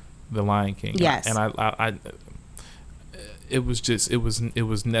the Lion King. Yes. And I it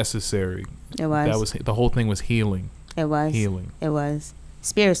was necessary. It was. The whole thing was healing. It was healing. It was.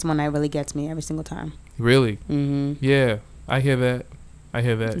 Spirit's the one that really gets me every single time. Really? Mm-hmm. Yeah, I hear that.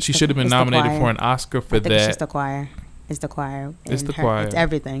 She should have been nominated for an Oscar for that. It's just the choir. It's the choir. It's the choir. It's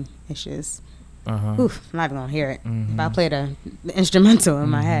everything. It's just. Oof, I'm not even gonna hear it. If I play the instrumental in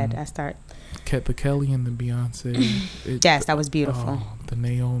my head, I start. The Kelly and the Beyonce. Yes, that was beautiful. Oh, the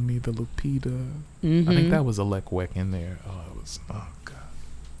Naomi, the Lupita. I think that was Alec Weck in there. Oh God.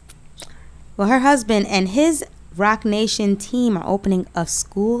 Well, her husband and his Roc Nation team are opening a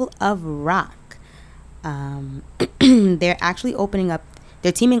School of Rock. They're actually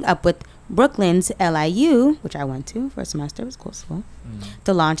they're teaming up with Brooklyn's LIU, which I went to for a semester. It was cool school,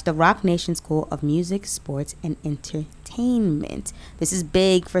 to launch the Roc Nation School of Music, Sports, and Entertainment. This is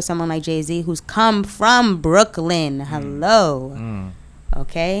big for someone like Jay-Z, who's come from Brooklyn. Hello.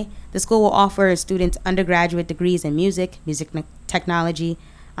 Okay. The school will offer students undergraduate degrees in music technology,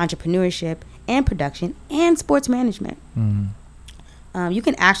 entrepreneurship, and production, and sports management. You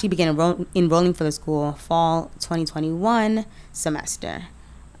can actually begin enrolling for the school fall 2021 semester.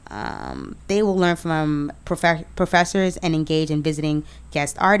 They will learn from professors and engage in visiting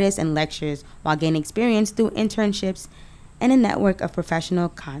guest artists and lectures while gaining experience through internships and a network of professional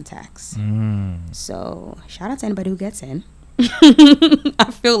contacts. So shout out to anybody who gets in.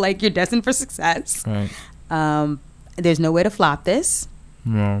 I feel like you're destined for success. Right. There's no way to flop this.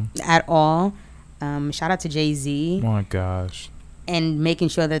 No. At all. Shout out to Jay-Z. Oh my gosh. And making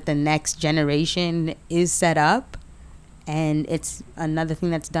sure that the next generation is set up, and it's another thing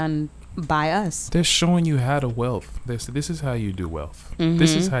that's done by us. They're showing you how to wealth. This is how you do wealth.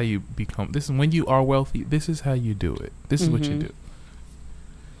 This is how you become. This is when you are wealthy. This is how you do it. This is what you do.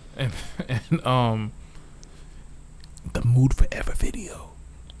 And the Mood Forever video.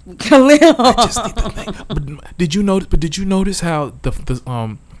 Khalil. I just did the thing. But did you notice how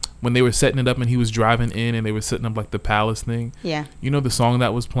the when they were setting it up and he was driving in and they were setting up like the palace thing? Yeah. You know, the song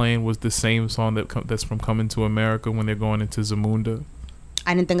that was playing was the same song that's from Coming to America when they're going into Zamunda.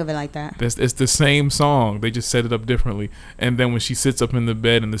 I didn't think of it like that. It's the same song. They just set it up differently. And then when she sits up in the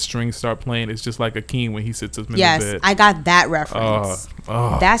bed and the strings start playing, it's just like Akeem when he sits up in the bed. Yes, I got that reference.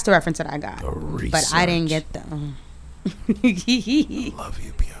 That's the reference that I got. But I didn't get the... Love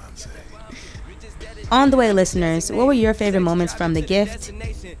you, Beyonce. On the way, listeners, what were your favorite moments from The Gift?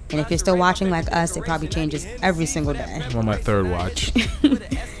 And if you're still watching like us, it probably changes every single day. I'm on my third watch.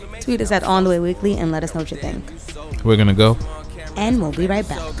 Tweet us at On The Way Weekly and let us know what you think. We're going to go. And we'll be right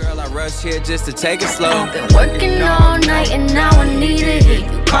back. Girl, I rush here just to take it slow. I've been working all night and now I need to hear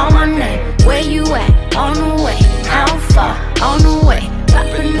you call my name. Where you at? On the way. How far? On the way.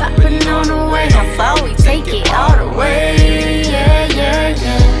 Poppin', poppin' on the way. How far we take it all the way? Yeah, yeah,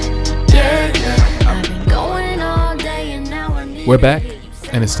 yeah. Yeah, yeah. I've been going all day and now I need. We're back,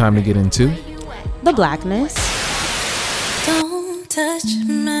 and it's time to get into The Blackness. Don't touch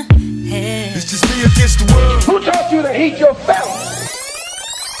my head. It's just me against the world. Who taught you to hate your fellow?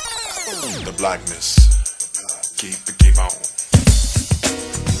 The Blackness. Keep on.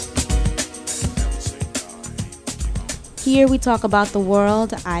 Here we talk about the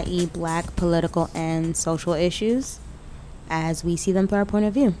world, i.e. black political and social issues, as we see them through our point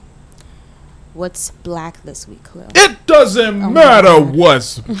of view. What's black this week, Khalil? It doesn't matter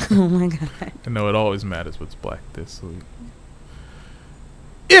what's. Oh my God. No, it always matters what's black this week.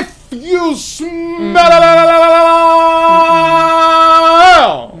 If you smell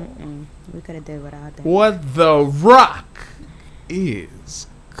we could have did without that. what The Rock is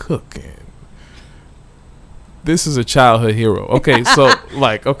cooking. This is a childhood hero. Okay, so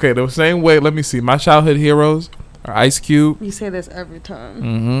the same way. Let me see. My childhood heroes are Ice Cube. You say this every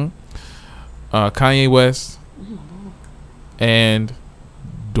time. Kanye West and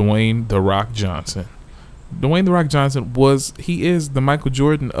Dwayne The Rock Johnson. Dwayne The Rock Johnson is the Michael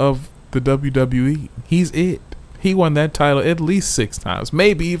Jordan of the WWE. He's it. He won that title at least 6 times,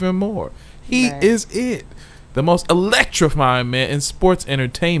 maybe even more. He is it. The most electrifying man in sports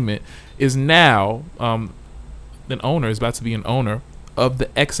entertainment is now is about to be an owner of the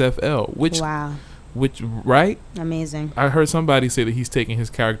XFL, which right? Amazing. I heard somebody say that he's taking his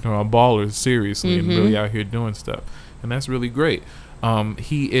character on Ballers seriously and really out here doing stuff, and that's really great.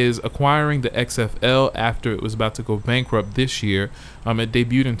 He is acquiring the XFL after it was about to go bankrupt this year. It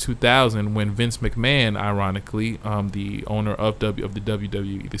debuted in 2000 when Vince McMahon, ironically, the owner of the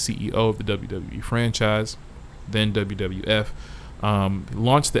WWE, the CEO of the WWE franchise, then WWF,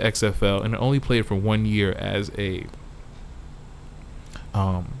 launched the XFL, and it only played for 1 year as a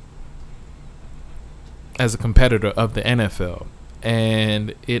competitor of the NFL,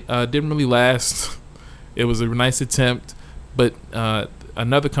 and it didn't really last. It was a nice attempt, but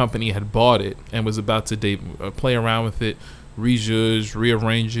another company had bought it and was about to play around with it,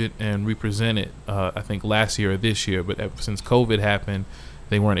 rearrange it, and represent it. I think last year or this year, but since COVID happened,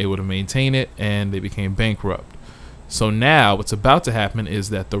 they weren't able to maintain it, and they became bankrupt. So now what's about to happen is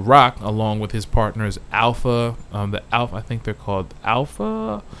that The Rock, along with his partners Alpha, I think they're called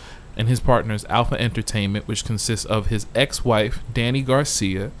Alpha, and his partners Alpha Entertainment, which consists of his ex-wife Danny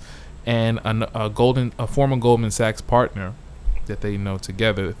Garcia and a former Goldman Sachs partner that they know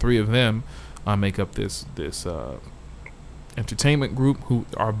together. The 3 of them make up this entertainment group who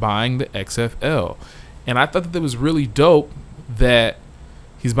are buying the XFL. And I thought that it was really dope that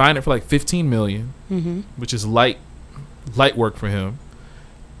he's buying it for like $15 million, which is light work for him.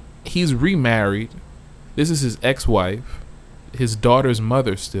 He's remarried. This is his ex-wife, his daughter's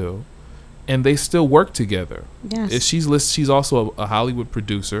mother still, and they still work together. Yes. She's also a Hollywood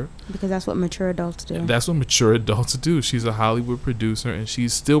producer. Because that's what mature adults do. That's what mature adults do. She's a Hollywood producer, and she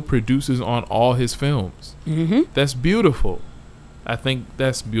still produces on all his films. That's beautiful. I think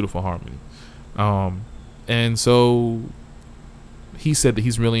that's beautiful harmony. And so he said that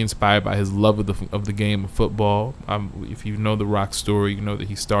he's really inspired by his love of the game of football. If you know the Rock story, you know that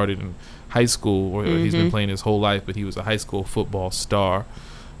he started in high school, or he's been playing his whole life, but he was a high school football star.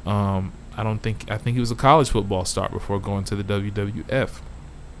 I think he was a college football star before going to the WWF.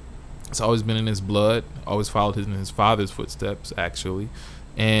 It's always been in his blood. Always followed in his father's footsteps, actually,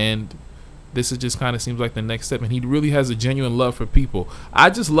 and this is just kind of seems like the next step. And he really has a genuine love for people.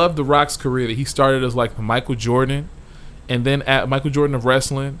 I just love The Rock's career, that he started as like the Michael Jordan, and then at Michael Jordan of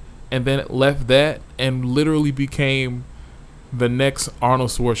wrestling, and then left that and literally became the next Arnold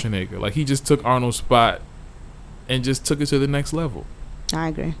Schwarzenegger. Like, he just took Arnold's spot and just took it to the next level. I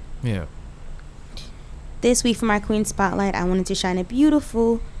agree. Yeah. This week for my Queen Spotlight, I wanted to shine a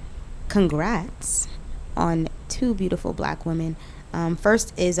beautiful congrats on 2 beautiful black women.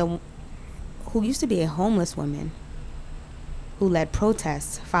 First is who used to be a homeless woman who led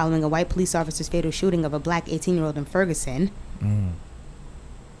protests following a white police officer's fatal shooting of a black 18-year-old in Ferguson.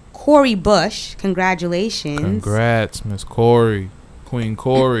 Cori Bush, congratulations. Congrats, Miss Cori. Queen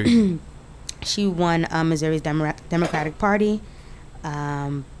Cori. She won Missouri's Democratic Party.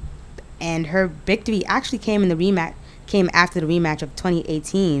 And her victory actually came after the rematch of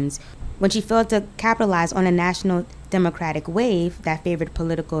 2018's, when she failed to capitalize on a national Democratic wave that favored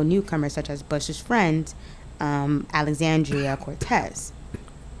political newcomers such as Bush's friend, Alexandria Cortez.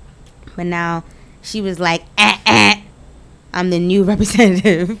 But now she was like, I'm the new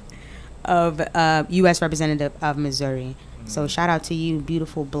representative of U.S. representative of Missouri. So shout out to you,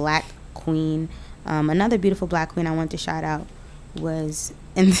 beautiful black queen. Another beautiful black queen I want to shout out was,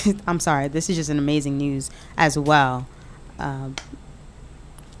 and I'm sorry, this is just an amazing news as well.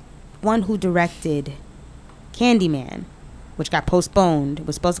 One who directed Candyman, which got postponed,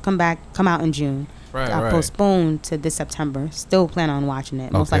 was supposed to come out in June. Got postponed to this September. Still plan on watching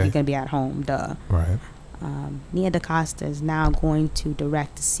it. Most likely going to be at home. Duh. Right. Nia DaCosta is now going to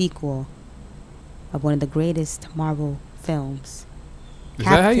direct the sequel of one of the greatest Marvel films. Is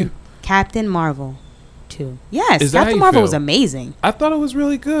that how you? Captain Marvel 2. Yes, Is that Captain how you Marvel feel? was amazing. I thought it was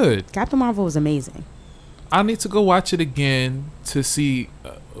really good. Captain Marvel was amazing. I need to go watch it again to see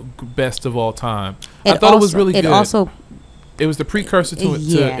best of all time. It I thought also, it was really good. It was the precursor to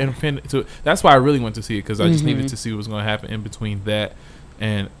Yeah. to that's why I really went to see it, because I just Mhm. needed to see what was going to happen in between that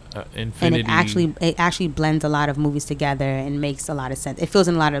and And Infinity. it actually blends a lot of movies together and makes a lot of sense. It fills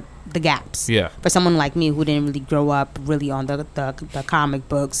in a lot of the gaps. Yeah. For someone like me who didn't really grow up really on the comic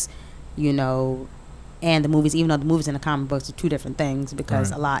books, you know, and the movies, even though the movies and the comic books are two different things,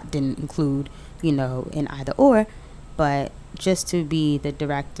 because Right. a lot didn't include, you know, in either or. But just to be the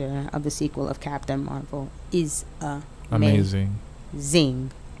director of the sequel of Captain Marvel is Amazing.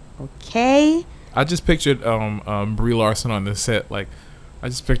 Zing. Okay. I just pictured Brie Larson on the set. Like, I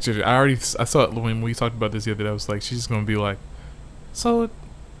just pictured it. I saw it when we talked about this the other day. I was like, she's just gonna be like, so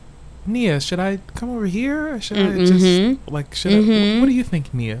Nia, should I come over here? Or should I just like? Should I? What do you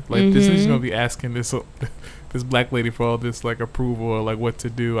think, Nia? Like, this is gonna be asking this this black lady for all this like approval or like what to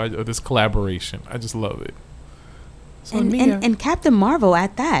do, or this collaboration. I just love it. So Nia, And Captain Marvel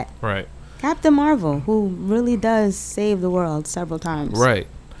at that. right, Captain Marvel, who really does save the world several times. right.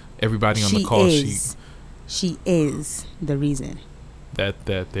 Everybody on the call sheet. She is the reason. That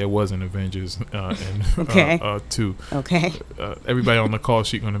there was an Avengers and Okay. 2. Okay. Everybody on the call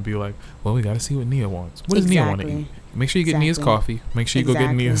sheet gonna be like, well, we gotta see what Nia wants. What does Nia want to Exactly. eat? Make sure you get Nia's Exactly. coffee. Make sure you go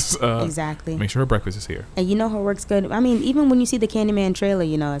get Nia's. Exactly. Make sure her breakfast is here. And you know her work's good. I mean, even when you see the Candyman trailer,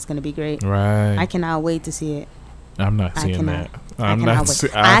 you know it's gonna be great. Right. I cannot wait to see it. I'm not seeing cannot. that. I I'm cannot not.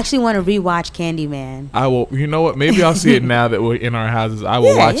 wait. I actually want to rewatch Candyman. I will. You know what? Maybe I'll see it now that we're in our houses. I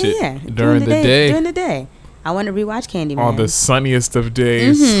will watch it during the day. During the day, I want to rewatch Candyman on the sunniest of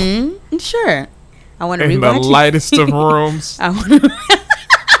days. Mm-hmm. Sure. I want to in rewatch the lightest of rooms. I want to.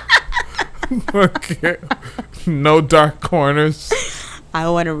 Okay. No dark corners. I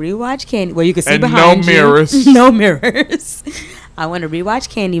want to rewatch Candy, where you can see And behind no you. mirrors. No mirrors. I want to rewatch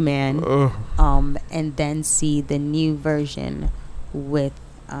Candyman, Ugh. and then see the new version with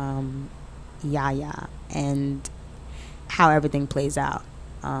Yaya and how everything plays out.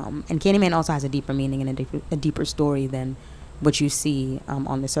 And Candyman also has a deeper meaning and a deeper story than what you see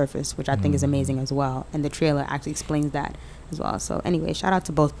on the surface, which I think is amazing as well. And the trailer actually explains that as well. So anyway, shout out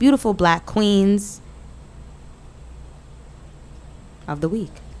to both beautiful black queens of the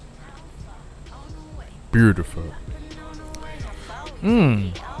week. Beautiful.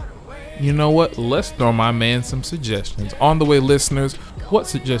 You know what? Let's throw my man some suggestions. On the way, listeners, what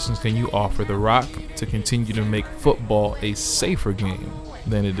suggestions can you offer The Rock to continue to make football a safer game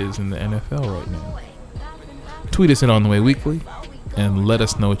than it is in the NFL right now? Tweet us at On The Way Weekly and let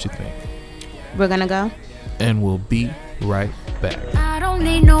us know what you think. We're gonna go. And we'll be right back. I don't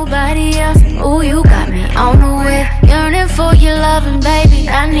need nobody else. Ooh, you got me on the way. Yearning for your loving, baby.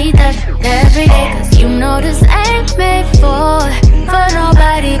 I need that every day. Cause you know this ain't made for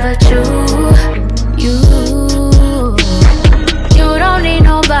nobody but you. You don't need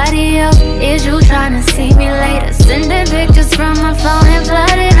nobody else. Is you trying to see me later? Sending pictures from my phone and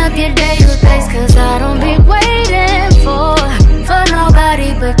flooding up your database. Cause I don't be waiting for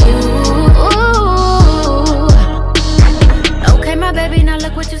nobody but you. Okay, my baby, now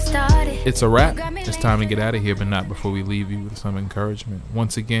look what you started. It's a wrap. It's time to get out of here, but not before we leave you with some encouragement.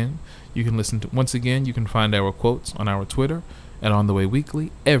 Once again, you can find our quotes on our Twitter and On The Way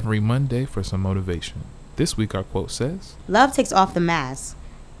Weekly every Monday for some motivation. This week our quote says, Love takes off the mask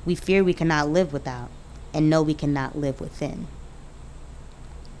we fear we cannot live without and know we cannot live within.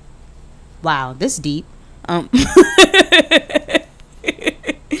 Wow, this deep.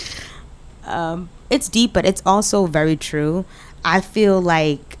 It's deep, but it's also very true. I feel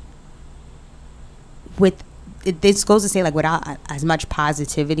like this goes to say, like, without as much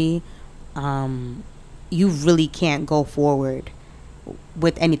positivity, you really can't go forward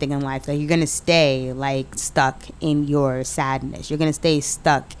with anything in life. Like, you're gonna stay like stuck in your sadness. You're gonna stay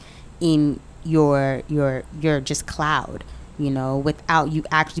stuck in your just cloud, you know, without you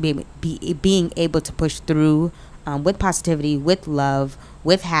actually being able to push through with positivity, with love,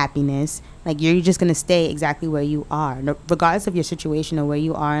 with happiness. Like, you're just gonna stay exactly where you are, regardless of your situation or where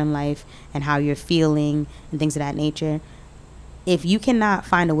you are in life and how you're feeling and things of that nature. If you cannot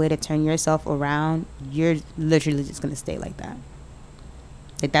find a way to turn yourself around, you're literally just gonna stay like that.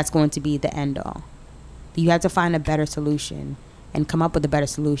 Like, that's going to be the end all. You have to find a better solution and come up with a better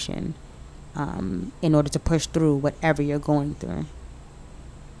solution in order to push through whatever you're going through,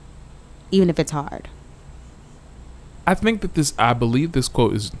 even if it's hard. I think that I believe this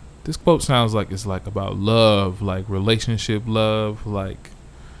quote sounds like it's like about love, like relationship love, like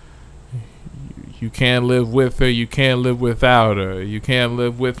you can't live with her, you can't live without her, you can't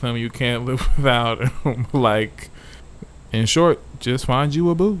live with him, you can't live without him. Like, in short, just find you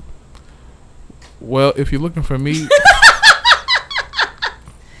a boo. Well, if you're looking for me,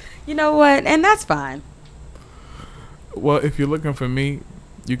 You know what? And that's fine. Well, if you're looking for me,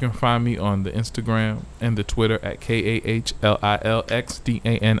 you can find me on the Instagram and the Twitter at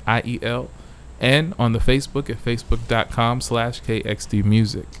KAHLILXDANIEL, and on the Facebook at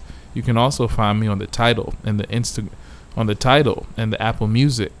facebook.com/KXDmusic. You can also find me on the Tidal and the Apple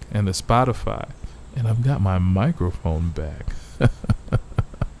Music and the Spotify. And I've got my microphone back.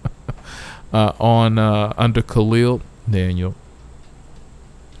 Under Khalil Daniel.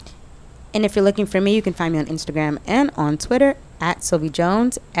 And if you're looking for me, you can find me on Instagram and on Twitter at Sylvie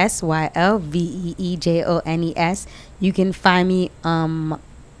Jones, SYLVEEJONES. You can find me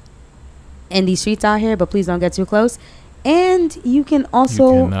in these streets out here, but please don't get too close. And you can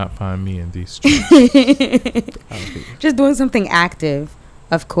also... You cannot find me in these streets. Just doing something active,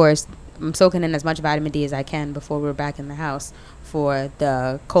 of course. I'm soaking in as much vitamin D as I can before we're back in the house for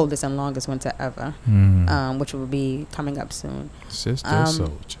the coldest and longest winter ever, which will be coming up soon. Sister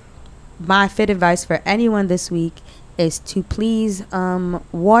Soldier. My fit advice for anyone this week is to please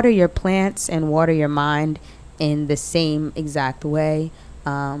water your plants and water your mind in the same exact way.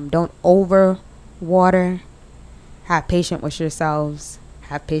 Don't over water. Have patience with yourselves.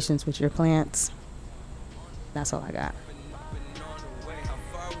 Have patience with your plants. That's all I got.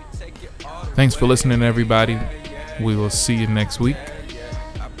 Thanks for listening, everybody. We will see you next week.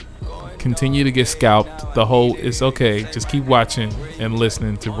 Continue to get scalped. It's okay. Just keep watching and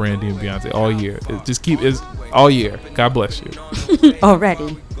listening to Brandy and Beyonce all year. It's all year. God bless you.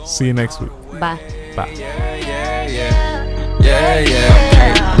 Already. See you next week. Bye. Bye.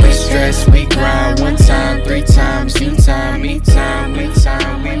 We stress, we grind 1 time, 3 times, you time, me time, we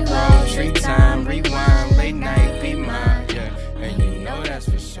time, we